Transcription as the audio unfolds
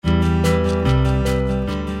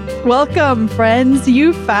Welcome, friends.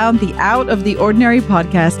 You found the Out of the Ordinary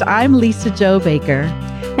podcast. I'm Lisa-Jo Baker.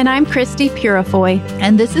 And I'm Christy Purifoy.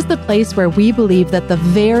 And this is the place where we believe that the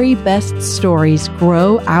very best stories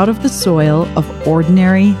grow out of the soil of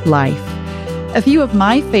ordinary life. A few of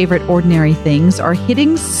my favorite ordinary things are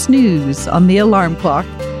hitting snooze on the alarm clock,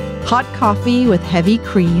 hot coffee with heavy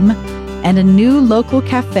cream, and a new local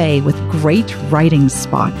cafe with great writing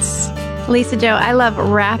spots. Lisa-Jo, I love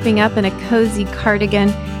wrapping up in a cozy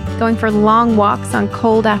cardigan, going for long walks on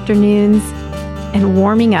cold afternoons, and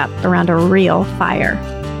warming up around a real fire.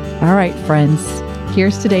 All right, friends,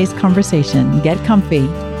 here's today's conversation. Get comfy.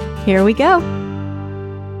 Here we go.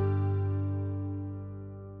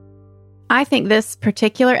 I think this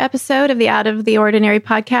particular episode of the Out of the Ordinary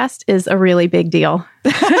podcast is a really big deal.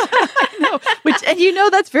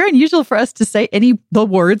 That's very unusual for us to say the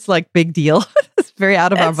words like big deal. It's very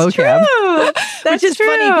out of our vocab. Which is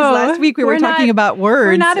funny because last week we were talking about words.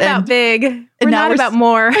 We're not about big. We're not about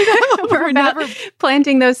more. We're about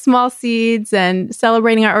planting those small seeds and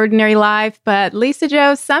celebrating our ordinary life. But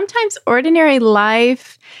Lisa-Jo, sometimes ordinary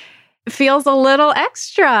life feels a little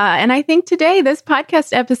extra. And I think today, this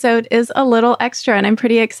podcast episode is a little extra, and I'm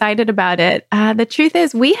pretty excited about it. The truth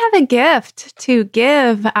is, we have a gift to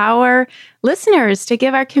give our listeners, to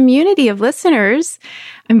give our community of listeners.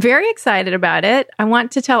 I'm very excited about it. I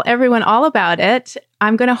want to tell everyone all about it.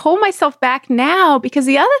 I'm going to hold myself back now because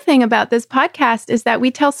the other thing about this podcast is that we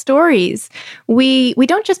tell stories. We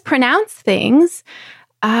don't just pronounce things.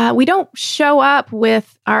 We don't show up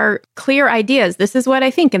with our clear ideas. This is what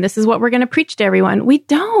I think, and this is what we're going to preach to everyone. We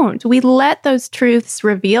don't. We let those truths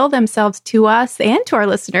reveal themselves to us and to our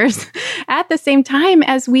listeners at the same time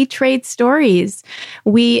as we trade stories.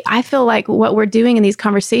 I feel like what we're doing in these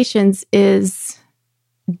conversations is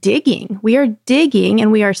digging. We are digging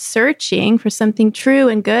and we are searching for something true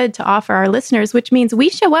and good to offer our listeners, which means we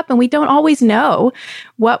show up and we don't always know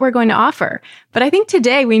what we're going to offer. But I think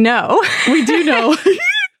today we know. We do know.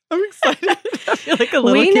 I'm excited. I feel like a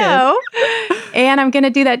little kid. We know. And I'm going to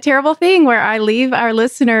do that terrible thing where I leave our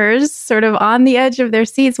listeners sort of on the edge of their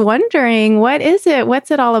seats wondering, what is it?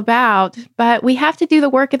 What's it all about? But we have to do the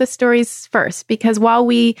work of the stories first, because while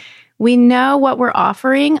we know what we're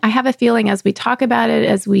offering, I have a feeling as we talk about it,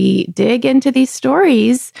 as we dig into these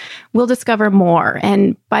stories, we'll discover more.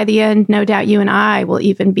 And by the end, no doubt you and I will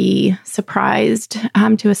even be surprised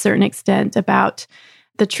to a certain extent about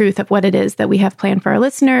the truth of what it is that we have planned for our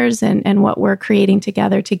listeners and what we're creating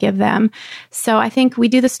together to give them. So I think we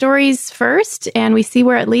do the stories first and we see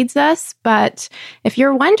where it leads us. But if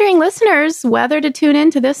you're wondering, listeners, whether to tune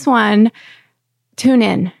into this one, tune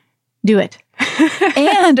in. Do it.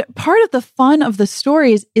 And part of the fun of the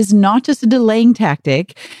stories is not just a delaying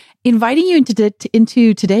tactic. Inviting you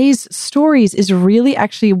into today's stories is really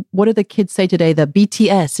actually, what do the kids say today? The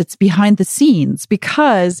BTS, it's behind the scenes,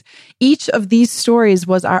 because each of these stories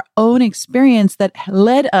was our own experience that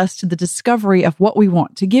led us to the discovery of what we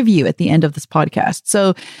want to give you at the end of this podcast.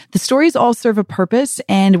 So the stories all serve a purpose,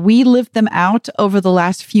 and we lived them out over the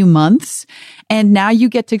last few months. And now you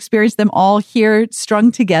get to experience them all here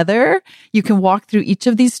strung together. You can walk through each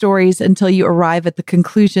of these stories until you arrive at the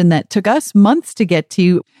conclusion that took us months to get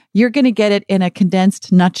to. You're going to get it in a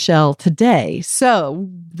condensed nutshell today. So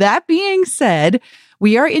that being said,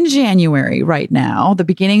 we are in January right now, the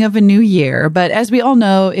beginning of a new year. But as we all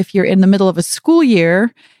know, if you're in the middle of a school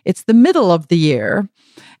year, it's the middle of the year.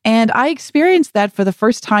 And I experienced that for the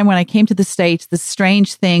first time when I came to the States, the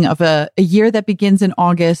strange thing of a year that begins in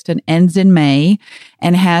August and ends in May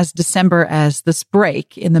and has December as this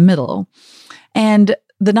break in the middle. And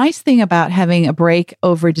the nice thing about having a break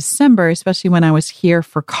over December, especially when I was here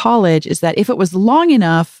for college, is that if it was long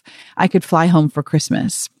enough, I could fly home for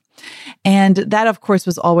Christmas. And that, of course,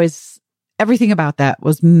 was always, everything about that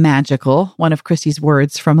was magical. One of Christy's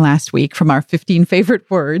words from last week, from our 15 favorite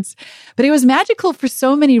words. But it was magical for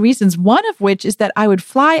so many reasons, one of which is that I would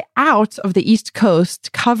fly out of the East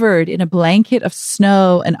Coast covered in a blanket of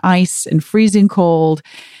snow and ice and freezing cold.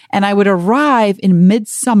 And I would arrive in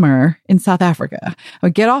midsummer in South Africa. I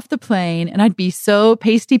would get off the plane and I'd be so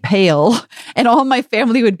pasty pale, and all my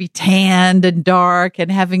family would be tanned and dark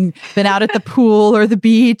and having been out at the pool or the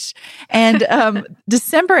beach. And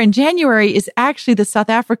December and January is actually the South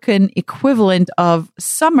African equivalent of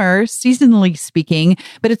summer, seasonally speaking,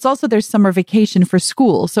 but it's also their summer vacation for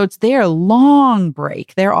school. So it's their long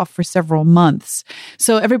break. They're off for several months.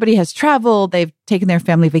 So everybody has traveled. They've taken their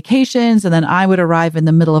family vacations, and then I would arrive in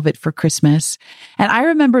the middle of it for Christmas. And I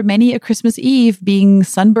remember many a Christmas Eve being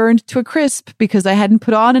sunburned to a crisp because I hadn't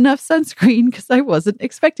put on enough sunscreen because I wasn't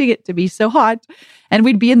expecting it to be so hot. And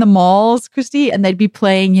we'd be in the malls, Christy, and they'd be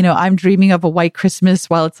playing, I'm Dreaming of a White Christmas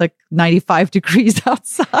while it's like 95 degrees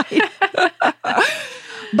outside.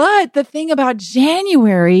 But the thing about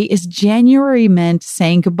January is January meant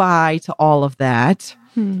saying goodbye to all of that,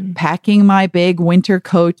 packing my big winter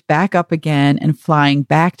coat back up again and flying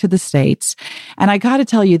back to the States. And I got to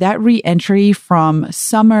tell you, that re-entry from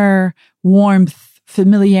summer, warmth,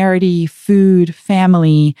 familiarity, food,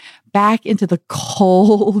 family, back into the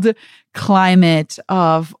cold climate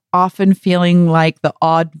of often feeling like the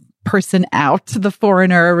odd person out, the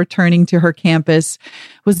foreigner returning to her campus,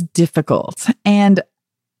 was difficult. And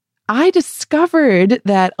I discovered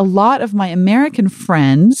that a lot of my American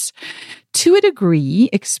friends, to a degree,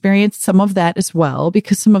 experienced some of that as well,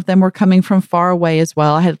 because some of them were coming from far away as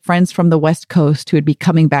well. I had friends from the West Coast who would be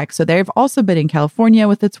coming back. So they've also been in California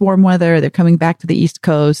with its warm weather. They're coming back to the East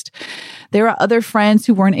Coast. There are other friends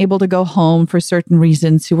who weren't able to go home for certain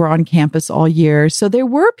reasons who were on campus all year. So there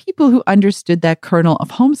were people who understood that kernel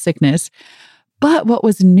of homesickness. But what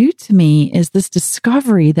was new to me is this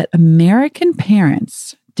discovery that American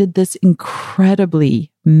parents did this incredibly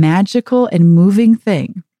magical and moving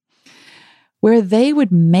thing where they would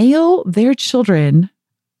mail their children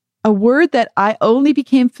a word that I only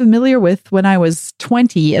became familiar with when I was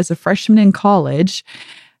 20 as a freshman in college,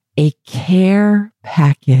 a care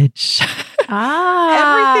package.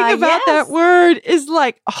 Everything about that word is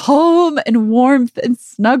like home and warmth and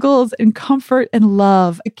snuggles and comfort and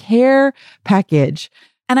love, a care package.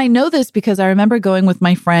 And I know this because I remember going with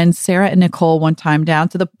my friends Sarah and Nicole one time down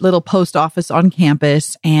to the little post office on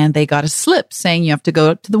campus, and they got a slip saying you have to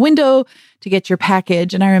go up to the window to get your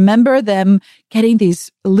package. And I remember them getting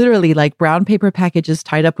these literally like brown paper packages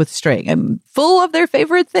tied up with string and full of their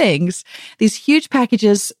favorite things, these huge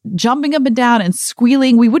packages, jumping up and down and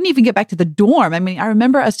squealing. We wouldn't even get back to the dorm. I mean, I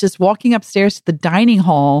remember us just walking upstairs to the dining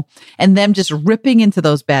hall and them just ripping into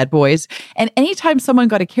those bad boys. And anytime someone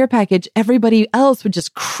got a care package, everybody else would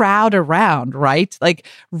just crowd around, right? Like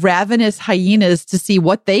ravenous hyenas to see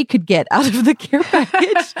what they could get out of the care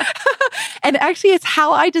package. And actually, it's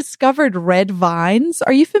how I discovered Red Vines.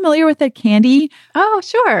 Are you familiar with that candy? Oh,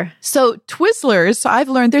 sure. So Twizzlers, so I've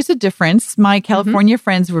learned there's a difference. My California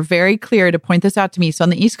friends were very clear to point this out to me. So on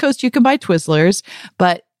the East Coast, you can buy Twizzlers,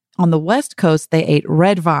 but on the West Coast, they ate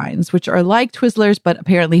Red Vines, which are like Twizzlers, but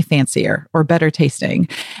apparently fancier or better tasting.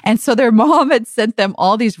 And so their mom had sent them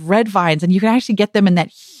all these Red Vines, and you can actually get them in that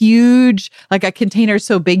huge, like a container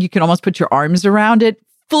so big you can almost put your arms around it,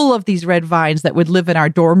 full of these Red Vines that would live in our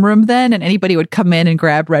dorm room then. And anybody would come in and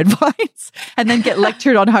grab Red Vines and then get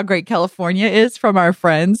lectured on how great California is from our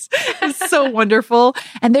friends. It's so wonderful.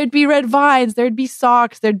 And there'd be Red Vines, there'd be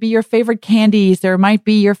socks, there'd be your favorite candies, there might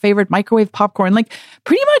be your favorite microwave popcorn, like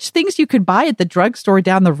pretty much things you could buy at the drugstore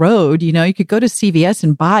down the road. You could go to CVS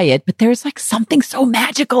and buy it, but there's like something so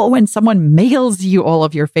magical when someone mails you all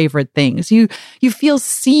of your favorite things. You feel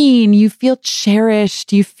seen, you feel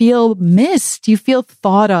cherished, you feel missed, you feel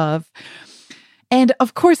thought of. And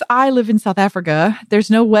of course, I live in South Africa.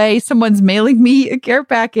 There's no way someone's mailing me a care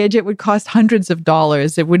package. It would cost hundreds of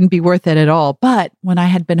dollars. It wouldn't be worth it at all. But when I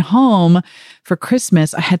had been home for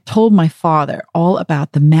Christmas, I had told my father all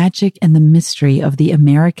about the magic and the mystery of the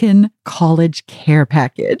American college care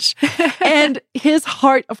package. And his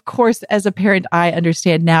heart, of course, as a parent, I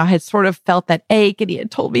understand now, had sort of felt that ache. And he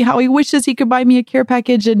had told me how he wishes he could buy me a care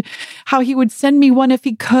package and how he would send me one if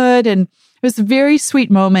he could. And it was a very sweet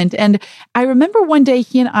moment. And I remember one day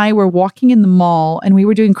he and I were walking in the mall and we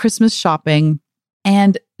were doing Christmas shopping.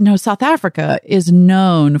 And South Africa is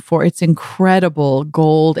known for its incredible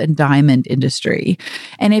gold and diamond industry.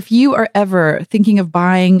 And if you are ever thinking of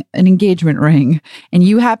buying an engagement ring and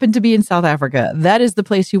you happen to be in South Africa, that is the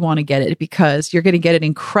place you want to get it because you're going to get an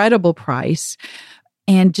incredible price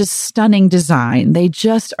and just stunning design. They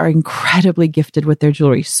just are incredibly gifted with their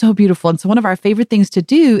jewelry. So beautiful. And so one of our favorite things to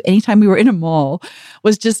do anytime we were in a mall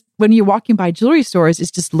was just when you're walking by jewelry stores is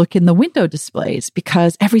just look in the window displays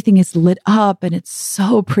because everything is lit up and it's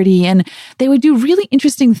so pretty. And they would do really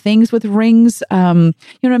interesting things with rings. In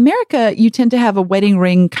America, you tend to have a wedding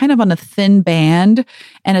ring kind of on a thin band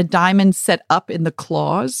and a diamond set up in the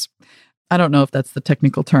claws. I don't know if that's the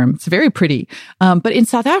technical term. It's very pretty. But in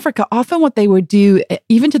South Africa, often what they would do,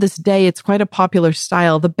 even to this day, it's quite a popular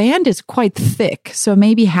style. The band is quite thick, so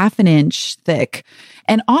maybe half an inch thick.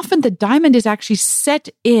 And often the diamond is actually set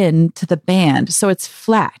into the band, so it's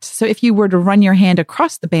flat. So if you were to run your hand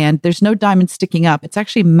across the band, there's no diamond sticking up. It's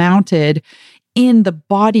actually mounted in the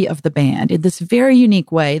body of the band in this very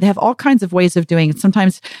unique way. They have all kinds of ways of doing it.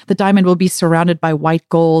 Sometimes the diamond will be surrounded by white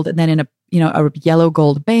gold and then in a yellow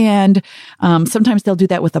gold band. Sometimes they'll do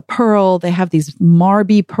that with a pearl. They have these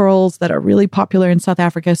Marby pearls that are really popular in South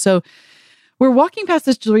Africa. So we're walking past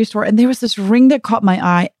this jewelry store and there was this ring that caught my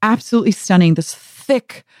eye. Absolutely stunning. This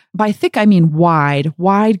thick, by thick, I mean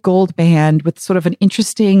wide gold band with sort of an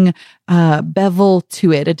interesting bevel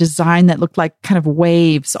to it, a design that looked like kind of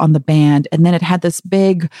waves on the band. And then it had this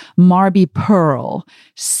big Marby pearl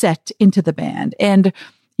set into the band. And,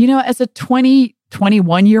 as a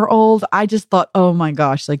 21-year-old, I just thought, oh my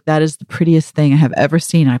gosh, like that is the prettiest thing I have ever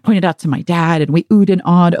seen. And I pointed out to my dad and we oohed and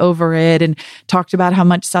awed over it and talked about how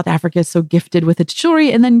much South Africa is so gifted with its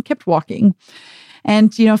jewelry and then kept walking.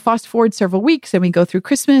 And, fast forward several weeks and we go through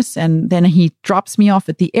Christmas and then he drops me off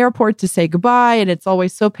at the airport to say goodbye. And it's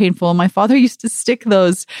always so painful. My father used to stick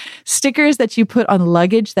those stickers that you put on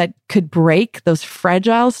luggage that could break, those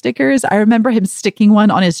fragile stickers. I remember him sticking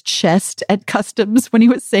one on his chest at customs when he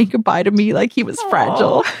was saying goodbye to me like he was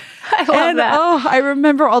fragile. I love that. I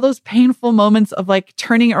remember all those painful moments of like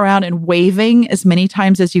turning around and waving as many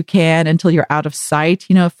times as you can until you're out of sight.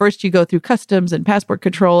 First you go through customs and passport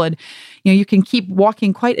control and, you can keep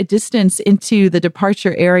walking quite a distance into the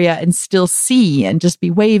departure area and still see and just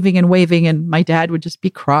be waving and waving. And my dad would just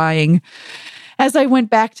be crying as I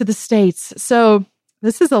went back to the States. So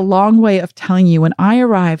this is a long way of telling you when I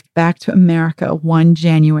arrived back to America one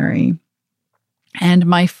January, and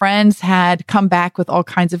my friends had come back with all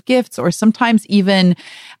kinds of gifts, or sometimes even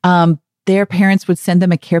their parents would send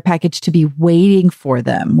them a care package to be waiting for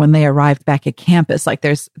them when they arrived back at campus. Like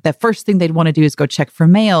the first thing they'd want to do is go check for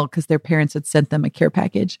mail because their parents had sent them a care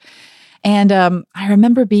package. And I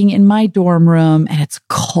remember being in my dorm room and it's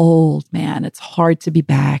cold, man. It's hard to be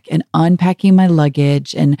back, and unpacking my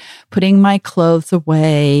luggage and putting my clothes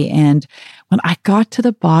away. And when I got to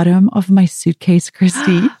the bottom of my suitcase,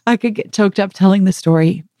 Christy, I could get choked up telling the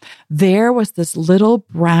story. There was this little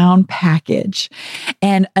brown package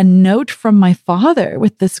and a note from my father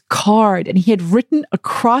with this card. And he had written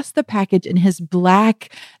across the package in his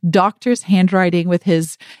black doctor's handwriting with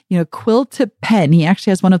his, quill tip pen. He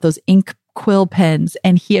actually has one of those ink quill pens,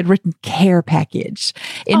 and he had written care package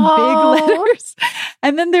in big letters.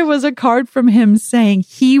 And then there was a card from him saying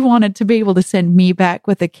he wanted to be able to send me back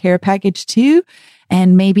with a care package too.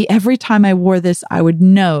 And maybe every time I wore this, I would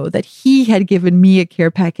know that he had given me a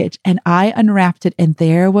care package. And I unwrapped it and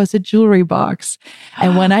there was a jewelry box.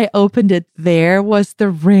 And when I opened it, there was the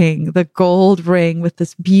ring, the gold ring with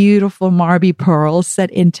this beautiful Marby pearl set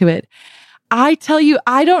into it. I tell you,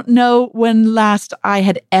 I don't know when last I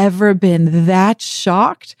had ever been that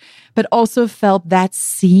shocked, but also felt that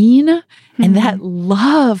seen and that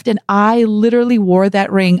loved. And I literally wore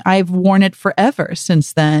that ring. I've worn it forever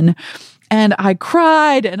since then. And I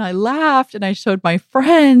cried and I laughed and I showed my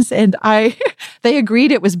friends and they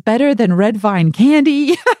agreed it was better than red vine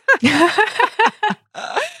candy. But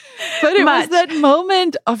it was that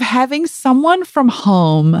moment of having someone from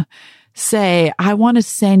home say, I want to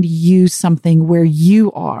send you something where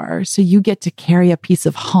you are, so you get to carry a piece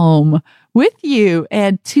of home with you.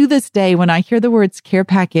 And to this day, when I hear the words care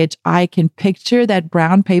package, I can picture that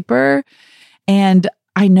brown paper and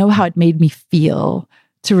I know how it made me feel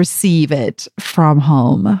to receive it from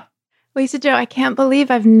home. Lisa-Jo, I can't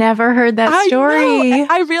believe I've never heard that story.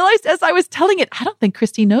 I realized as I was telling it, I don't think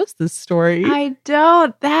Christy knows this story. I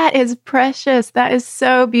don't. That is precious. That is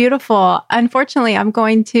so beautiful. Unfortunately, I'm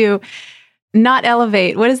going to not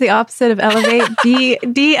elevate. What is the opposite of elevate?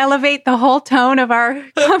 De-elevate the whole tone of our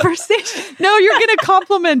conversation. No, you're going to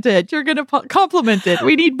compliment it. You're going to compliment it.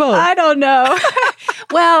 We need both. I don't know.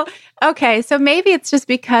 Well, okay. So maybe it's just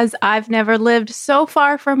because I've never lived so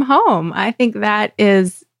far from home. I think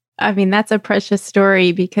that's a precious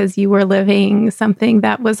story because you were living something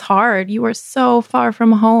that was hard. You were so far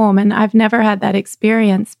from home, and I've never had that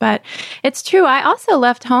experience. But it's true. I also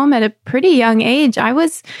left home at a pretty young age. I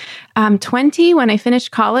was 20 when I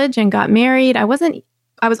finished college and got married. I was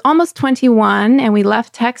almost 21 and we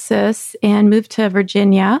left Texas and moved to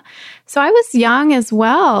Virginia. So I was young as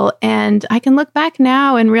well. And I can look back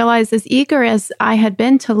now and realize, as eager as I had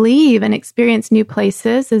been to leave and experience new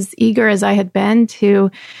places, as eager as I had been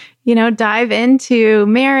to, dive into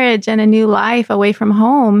marriage and a new life away from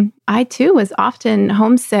home, I too was often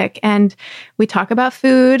homesick. And we talk about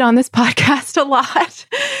food on this podcast a lot.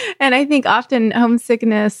 And I think often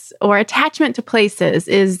homesickness or attachment to places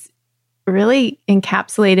is really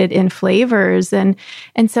encapsulated in flavors. And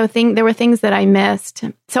so there were things that I missed.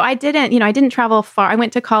 So I didn't travel far. I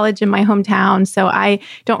went to college in my hometown. So I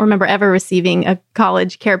don't remember ever receiving a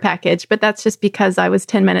college care package, but that's just because I was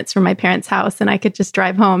 10 minutes from my parents' house and I could just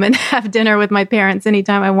drive home and have dinner with my parents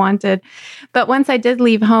anytime I wanted. But once I did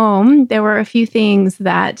leave home, there were a few things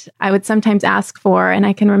that I would sometimes ask for. And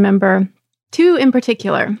I can remember 2 in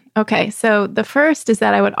particular. Okay. So the first is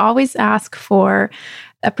that I would always ask for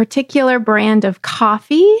a particular brand of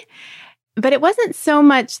coffee, but it wasn't so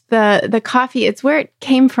much the coffee, it's where it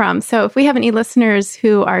came from. So if we have any listeners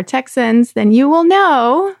who are Texans, then you will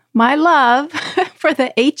know my love for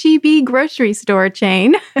the H-E-B grocery store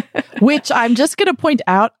chain. Which I'm just going to point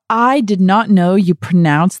out, I did not know you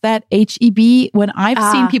pronounce that H-E-B. When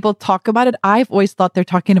I've seen people talk about it, I've always thought they're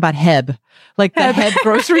talking about Heb, like the Heb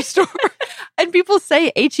grocery store. And people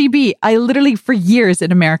say H-E-B. I literally, for years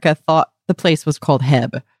in America, thought the place was called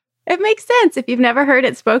Heb. It makes sense if you've never heard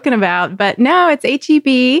it spoken about, but no, it's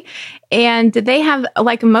H-E-B. And they have,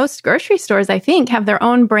 like most grocery stores, I think, have their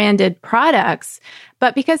own branded products.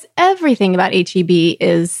 But because everything about H-E-B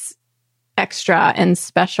is extra and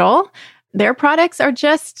special, their products are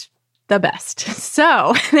just the best.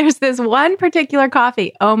 So there's this one particular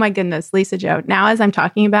coffee. Oh my goodness, Lisa Jo. Now, as I'm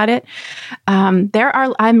talking about it, I'm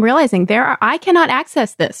realizing I cannot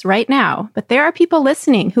access this right now, but there are people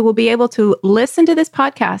listening who will be able to listen to this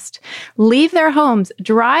podcast, leave their homes,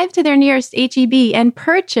 drive to their nearest H-E-B and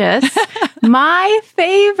purchase my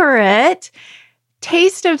favorite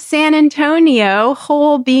Taste of San Antonio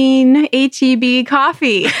whole bean H-E-B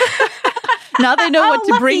coffee. Now they know what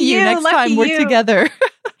to bring you next time we're together.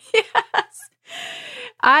 Yes.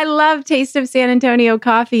 I love Taste of San Antonio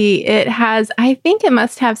coffee. I think it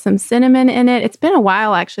must have some cinnamon in it. It's been a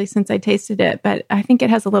while actually since I tasted it, but I think it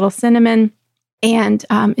has a little cinnamon and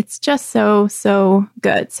it's just so, so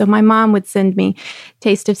good. So my mom would send me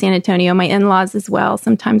Taste of San Antonio. My in-laws as well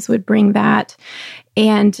sometimes would bring that.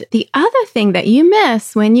 And the other thing that you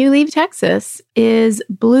miss when you leave Texas is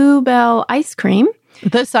Bluebell ice cream.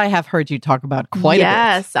 This I have heard you talk about quite a bit.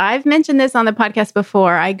 Yes, I've mentioned this on the podcast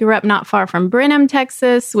before. I grew up not far from Brenham,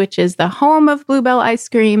 Texas, which is the home of Bluebell ice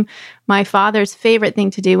cream. My father's favorite thing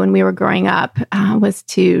to do when we were growing up was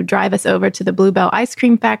to drive us over to the Bluebell ice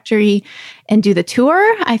cream factory and do the tour.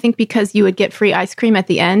 I think because you would get free ice cream at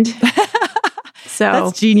the end. So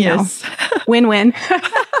that's genius. Win-win.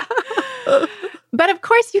 But of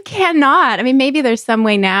course you cannot. I mean, maybe there's some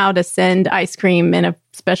way now to send ice cream in a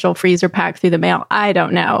special freezer pack through the mail. I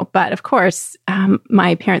don't know. But of course,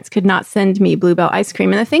 my parents could not send me Bluebell ice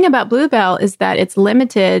cream. And the thing about Bluebell is that it's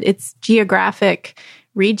limited. Its geographic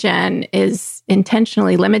region is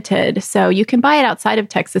intentionally limited. So you can buy it outside of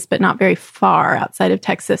Texas, but not very far outside of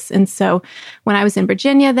Texas. And so when I was in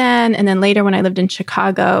Virginia then, and then later when I lived in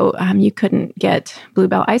Chicago, you couldn't get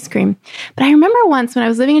Bluebell ice cream. But I remember once when I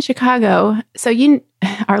was living in Chicago, so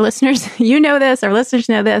our listeners, you know this, our listeners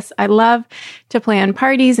know this, I love to plan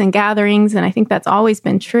parties and gatherings, and I think that's always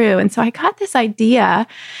been true. And so I got this idea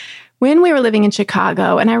when we were living in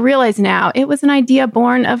Chicago, and I realize now it was an idea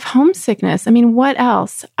born of homesickness. I mean, what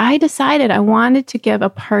else? I decided I wanted to give a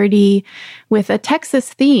party with a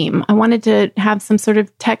Texas theme. I wanted to have some sort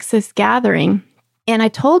of Texas gathering. And I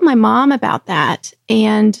told my mom about that.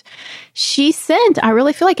 And she sent, I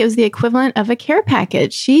really feel like it was the equivalent of a care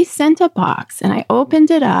package. She sent a box and I opened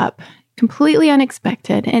it up, completely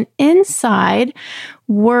unexpected. And inside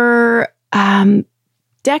were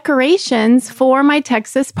decorations for my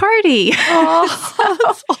Texas party. Oh,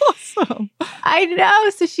 that's awesome. I know.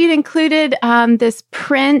 So she'd included this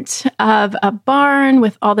print of a barn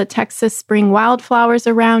with all the Texas spring wildflowers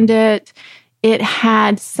around it. It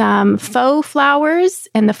had some faux flowers,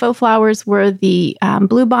 and the faux flowers were the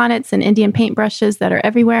bluebonnets and Indian paintbrushes that are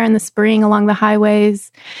everywhere in the spring along the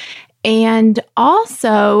highways. And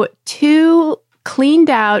also 2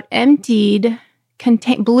 cleaned out, emptied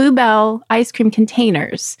Bluebell ice cream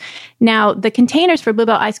containers. Now, the containers for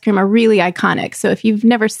Bluebell ice cream are really iconic. So if you've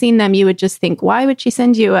never seen them, you would just think, why would she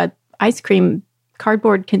send you a ice cream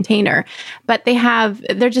cardboard container? But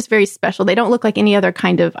they're just very special. They don't look like any other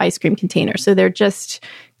kind of ice cream container. So they're just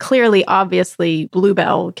clearly, obviously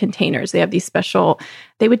Bluebell containers. They have these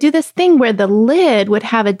they would do this thing where the lid would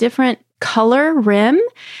have a different color rim,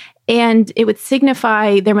 and it would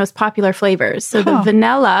signify their most popular flavors. So the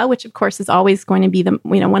vanilla, which of course is always going to be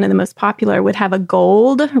one of the most popular, would have a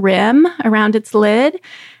gold rim around its lid.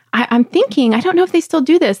 I'm thinking, I don't know if they still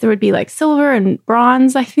do this. There would be like silver and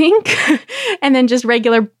bronze, I think, and then just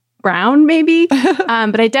regular brown maybe.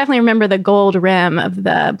 But I definitely remember the gold rim of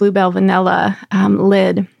the Bluebell vanilla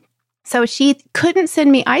lid. So she couldn't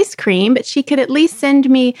send me ice cream, but she could at least send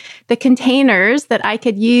me the containers that I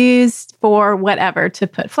could use for whatever, to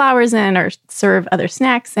put flowers in or serve other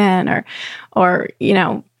snacks in, or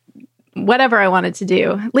whatever I wanted to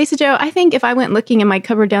do. Lisa Jo, I think if I went looking in my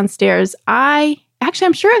cupboard downstairs, I'm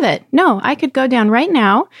sure of it. No, I could go down right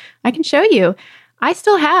now. I can show you. I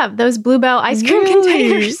still have those Bluebell ice cream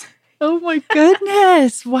containers. Oh my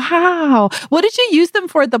goodness. Wow. What did you use them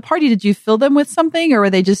for at the party? Did you fill them with something, or were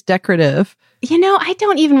they just decorative? I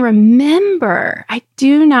don't even remember. I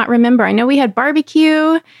do not remember. I know we had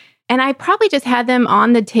barbecue, and I probably just had them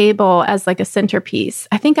on the table as like a centerpiece.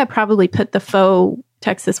 I think I probably put the faux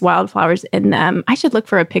Texas wildflowers in them. I should look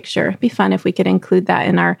for a picture. It'd be fun if we could include that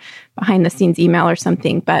in our behind the scenes email or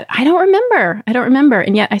something, but I don't remember.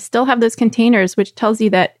 And yet I still have those containers, which tells you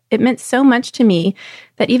that it meant so much to me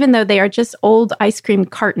that even though they are just old ice cream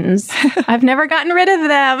cartons, I've never gotten rid of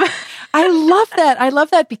them. I love that. I love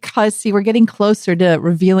that because, see, we're getting closer to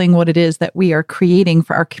revealing what it is that we are creating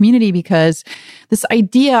for our community, because this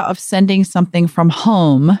idea of sending something from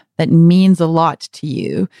home that means a lot to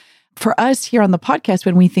you. For us here on the podcast,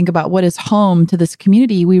 when we think about what is home to this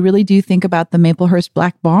community, we really do think about the Maplehurst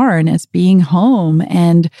Black Barn as being home.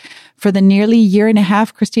 And for the nearly year and a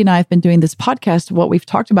half Christy and I have been doing this podcast, what we've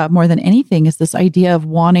talked about more than anything is this idea of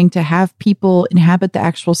wanting to have people inhabit the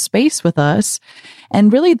actual space with us.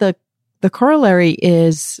 And really the corollary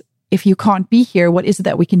is, if you can't be here, what is it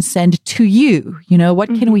that we can send to you? What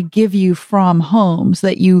can we give you from home so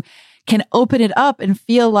that you can open it up and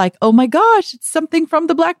feel like, oh my gosh, it's something from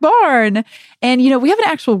the Black Barn. And, we have an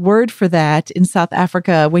actual word for that in South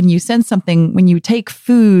Africa. When you send something, when you take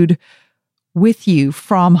food with you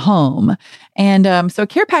from home. And so a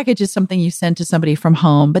care package is something you send to somebody from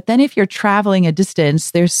home. But then if you're traveling a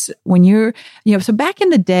distance, so back in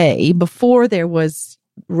the day, before there was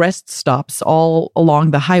rest stops all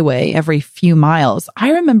along the highway every few miles,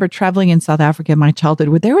 I remember traveling in South Africa in my childhood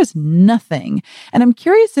where there was nothing. And I'm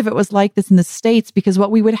curious if it was like this in the States, because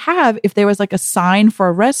what we would have, if there was like a sign for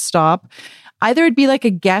a rest stop, either it'd be like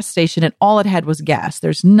a gas station and all it had was gas.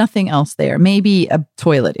 There's nothing else there. Maybe a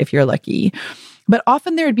toilet if you're lucky. But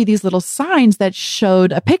often there would be these little signs that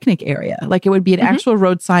showed a picnic area. Like it would be an actual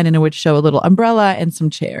road sign and it would show a little umbrella and some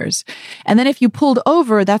chairs. And then if you pulled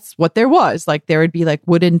over, that's what there was. Like there would be like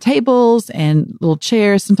wooden tables and little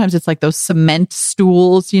chairs. Sometimes it's like those cement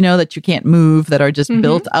stools, that you can't move, that are just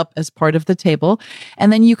built up as part of the table.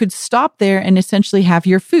 And then you could stop there and essentially have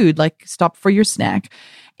your food, like stop for your snack.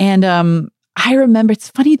 And I remember, it's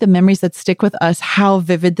funny, the memories that stick with us, how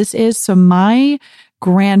vivid this is. So my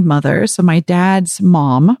grandmother, so my dad's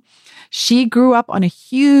mom, she grew up on a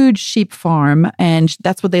huge sheep farm, and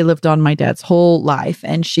that's what they lived on my dad's whole life.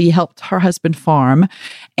 And she helped her husband farm.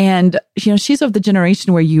 And, she's of the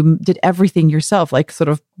generation where you did everything yourself, like sort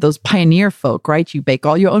of those pioneer folk, right? You bake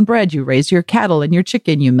all your own bread, you raise your cattle and your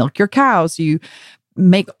chicken, you milk your cows, you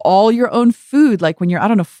make all your own food. Like when you're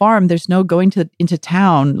out on a farm, there's no going into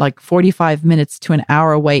town like 45 minutes to an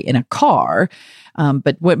hour away in a car.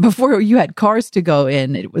 But before you had cars to go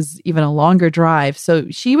in, it was even a longer drive. So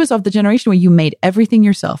she was of the generation where you made everything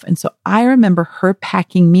yourself. And so I remember her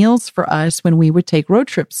packing meals for us when we would take road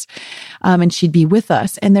trips, and she'd be with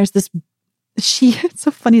us. And there's this, it's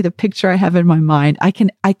so funny, the picture I have in my mind. I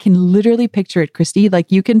can literally picture it, Christy.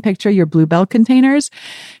 Like you can picture your Bluebell containers.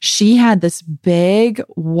 She had this big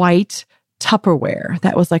white Tupperware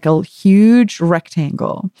that was like a huge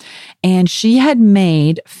rectangle, and she had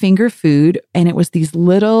made finger food, and it was these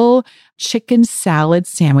little chicken salad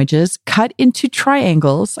sandwiches cut into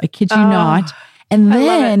triangles. I kid you not. And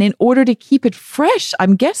then in order to keep it fresh,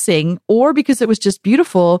 I'm guessing, or because it was just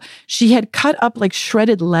beautiful, she had cut up like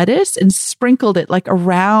shredded lettuce and sprinkled it like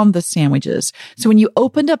around the sandwiches. So when you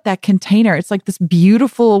opened up that container, it's like this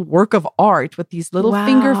beautiful work of art with these little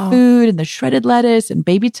finger food and the shredded lettuce and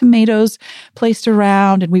baby tomatoes placed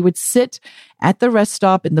around. And we would sit at the rest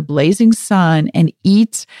stop in the blazing sun and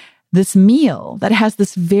eat this meal that has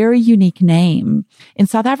this very unique name. In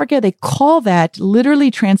South Africa, they call that, literally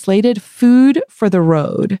translated, food for the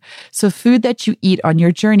road. So food that you eat on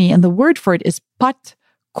your journey. And the word for it is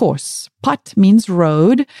padkos. Pad means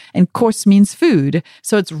road and kos means food.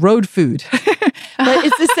 So it's road food. But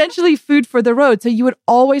it's essentially food for the road. So you would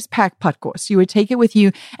always pack padkos. You would take it with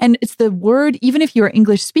you. And it's the word, even if you are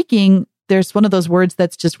English speaking, there's one of those words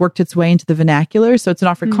that's just worked its way into the vernacular. So it's an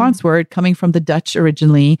Afrikaans word coming from the Dutch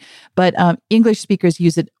originally, but English speakers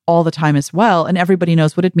use it all the time as well. And everybody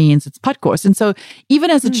knows what it means. It's padkos. And so even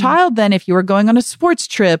as a child, then if you were going on a sports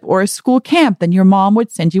trip or a school camp, then your mom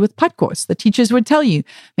would send you with padkos. The teachers would tell you,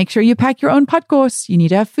 make sure you pack your own padkos. You need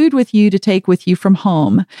to have food with you to take with you from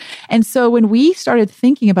home. And so when we started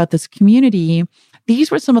thinking about this community,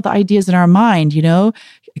 these were some of the ideas in our mind,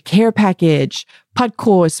 care package,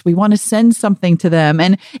 padkos. We want to send something to them.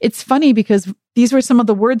 And it's funny because these were some of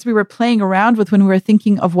the words we were playing around with when we were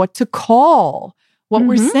thinking of what to call what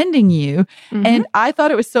we're sending you. And I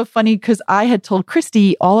thought it was so funny because I had told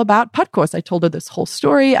Christy all about padkos. I told her this whole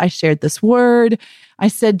story. I shared this word. I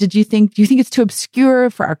said, do you think it's too obscure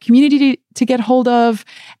for our community to get hold of?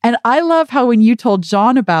 And I love how when you told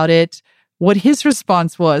John about it, what his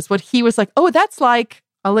response was, what he was like, oh, that's like,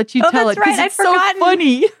 I'll let you tell it. Right. It's so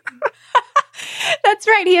funny. That's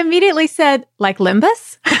right. He immediately said, like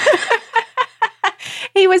Limbus?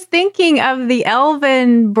 He was thinking of the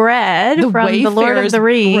elven bread from the Lord of the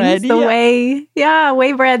Rings, bread,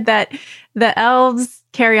 way bread that the elves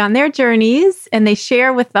carry on their journeys and they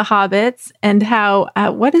share with the hobbits, and how,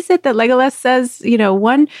 what is it that Legolas says,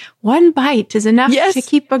 one bite is enough to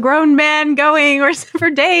keep a grown man going or for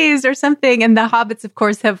days or something. And the hobbits, of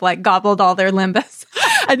course, have like gobbled all their Limbus.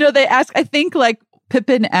 I know they ask, I think like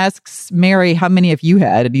Pippin asks Merry, how many have you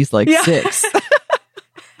had? And he's like 6.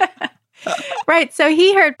 Right. So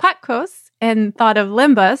he heard padkos and thought of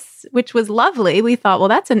Limbus, which was lovely. We thought,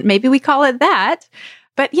 well, maybe we call it that.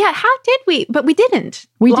 But yeah, how did we? But we didn't.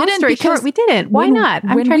 Long story short, we didn't. Why not?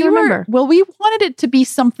 I'm trying to remember. Well, we wanted it to be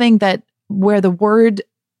something where the word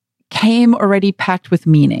came already packed with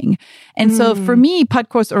meaning. And so for me,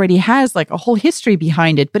 padkos already has like a whole history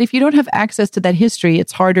behind it. But if you don't have access to that history,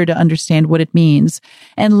 it's harder to understand what it means.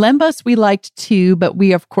 And Lembas we liked too, but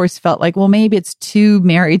we of course felt like, well, maybe it's too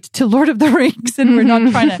married to Lord of the Rings and we're not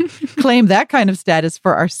trying to claim that kind of status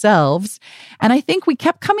for ourselves. And I think we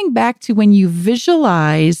kept coming back to when you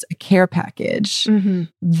visualize a care package,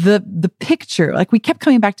 the picture, like we kept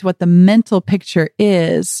coming back to what the mental picture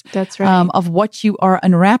is. That's right. Of what you are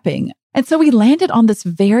unwrapping. And so we landed on this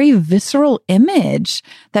very visceral image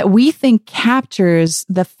that we think captures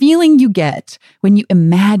the feeling you get when you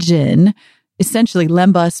imagine essentially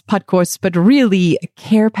Lembas, padkos, but really a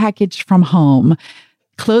care package from home.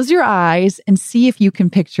 Close your eyes and see if you can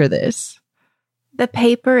picture this. The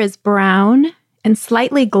paper is brown and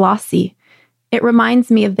slightly glossy. It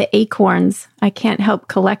reminds me of the acorns I can't help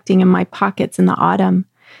collecting in my pockets in the autumn.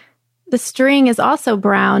 The string is also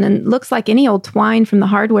brown and looks like any old twine from the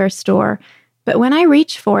hardware store. But when I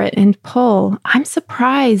reach for it and pull, I'm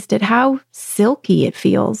surprised at how silky it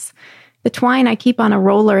feels. The twine I keep on a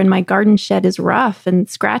roller in my garden shed is rough and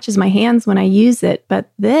scratches my hands when I use it.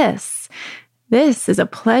 But this is a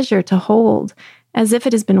pleasure to hold, as if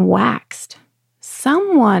it has been waxed.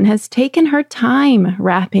 Someone has taken her time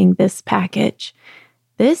wrapping this package.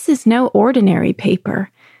 This is no ordinary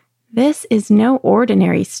paper. This is no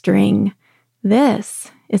ordinary string. This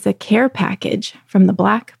is a care package from the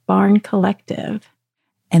Black Barn Collective.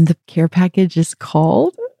 And the care package is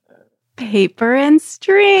called? Paper and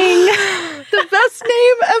String. The best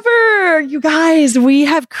name ever. You guys, we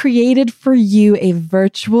have created for you a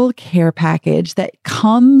virtual care package that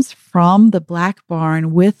comes from the Black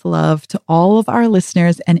Barn with love to all of our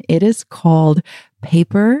listeners. And it is called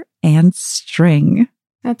Paper and String.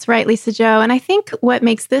 That's right, Lisa Jo. And I think what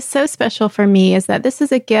makes this so special for me is that this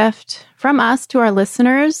is a gift from us to our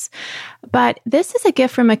listeners, but this is a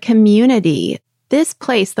gift from a community. This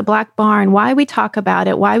place, the Black Barn, why we talk about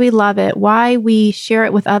it, why we love it, why we share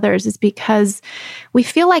it with others is because we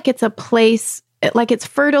feel like it's a place, like it's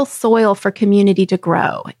fertile soil for community to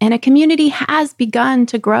grow. And a community has begun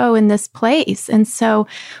to grow in this place. And so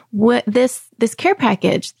this care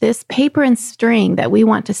package, this paper and string that we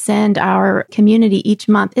want to send our community each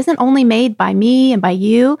month isn't only made by me and by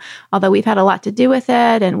you, although we've had a lot to do with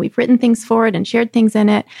it and we've written things for it and shared things in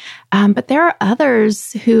it. But there are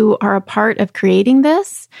others who are a part of creating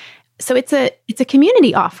this. So it's a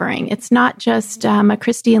community offering. It's not just a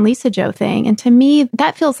Christy and Lisa Jo thing. And to me,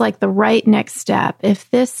 that feels like the right next step. If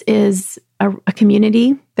this is a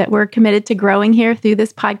community that we're committed to growing here through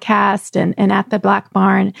this podcast and at the Black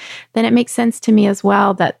Barn, then it makes sense to me as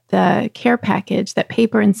well that the care package, that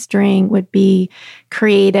paper and string would be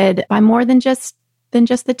created by more than just than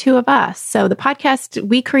just the two of us. So the podcast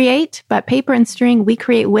we create, but Paper and String we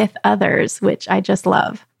create with others, which I just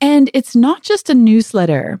love. And it's not just a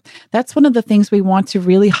newsletter. That's one of the things we want to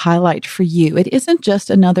really highlight for you. It isn't just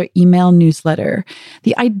another email newsletter.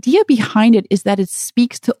 The idea behind it is that it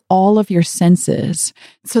speaks to all of your senses.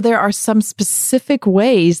 So there are some specific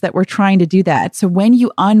ways that we're trying to do that. So when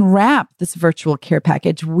you unwrap this virtual care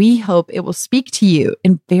package, we hope it will speak to you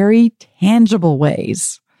in very tangible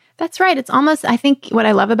ways. That's right. It's almost, I think what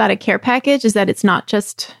I love about a care package is that it's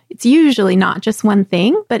usually not just one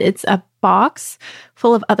thing, but it's a box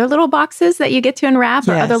full of other little boxes that you get to unwrap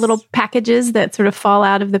or other little packages that sort of fall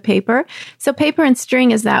out of the paper. So Paper and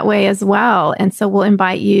String is that way as well. And so we'll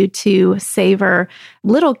invite you to savor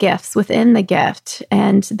little gifts within the gift.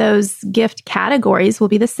 And those gift categories will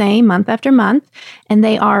be the same month after month. And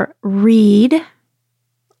they are read,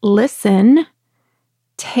 listen,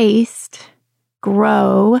 taste,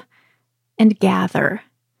 grow, and gather.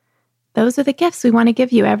 Those are the gifts we want to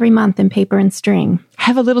give you every month in Paper and String. I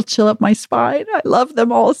have a little chill up my spine. I love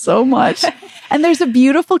them all so much. And there's a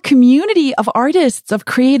beautiful community of artists, of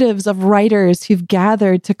creatives, of writers who've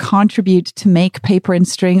gathered to contribute to make Paper and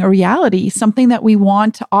String a reality, something that we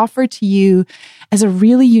want to offer to you as a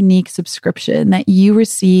really unique subscription that you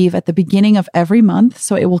receive at the beginning of every month.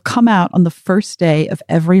 So it will come out on the first day of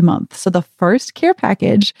every month. So the first care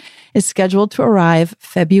package is scheduled to arrive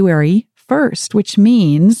February 1st, which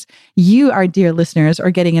means you, our dear listeners,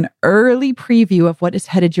 are getting an early preview of what is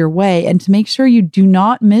headed your way. And to make sure you do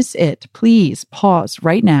not miss it, please pause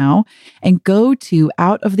right now and go to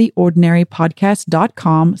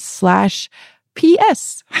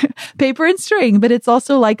outoftheordinarypodcast.com/PS, Paper and String. But it's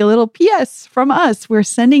also like a little PS from us. We're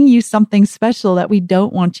sending you something special that we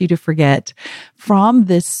don't want you to forget from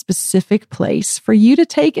this specific place for you to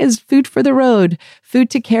take as food for the road, food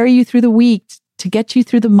to carry you through the week, to get you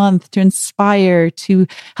through the month, to inspire, to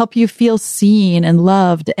help you feel seen and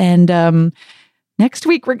loved. And next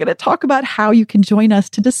week, we're going to talk about how you can join us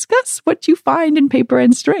to discuss what you find in Paper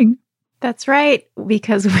and String. That's right,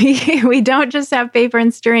 because we don't just have Paper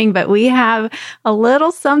and String, but we have a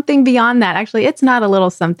little something beyond that. Actually, it's not a little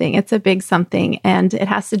something, it's a big something, and it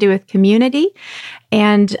has to do with community.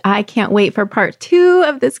 And I can't wait for part 2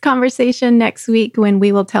 of this conversation next week when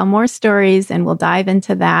we will tell more stories and we'll dive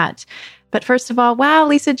into that. But first of all, wow,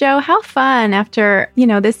 Lisa-Jo, how fun after,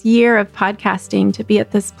 this year of podcasting to be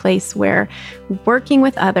at this place where working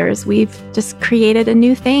with others, we've just created a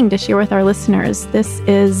new thing to share with our listeners. This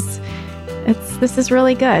is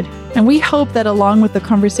really good. And we hope that along with the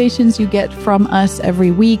conversations you get from us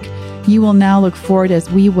every week, you will now look forward, as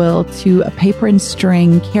we will, to a Paper and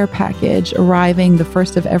String care package arriving the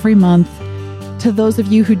first of every month. To those of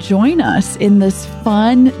you who join us in this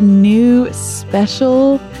fun, new,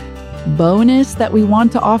 special bonus that we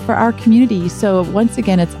want to offer our community. So once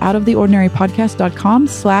again, it's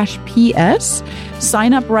outoftheordinarypodcast.com/PS.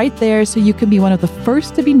 Sign up right there so you can be one of the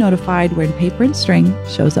first to be notified when Paper and String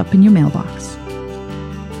shows up in your mailbox.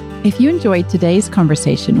 If you enjoyed today's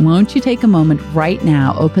conversation, won't you take a moment right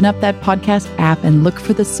now, open up that podcast app and look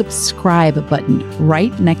for the subscribe button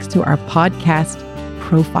right next to our podcast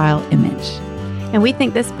profile image. And we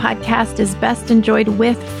think this podcast is best enjoyed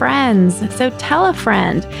with friends. So tell a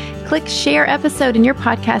friend. Click share episode in your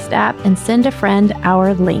podcast app and send a friend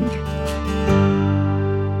our link.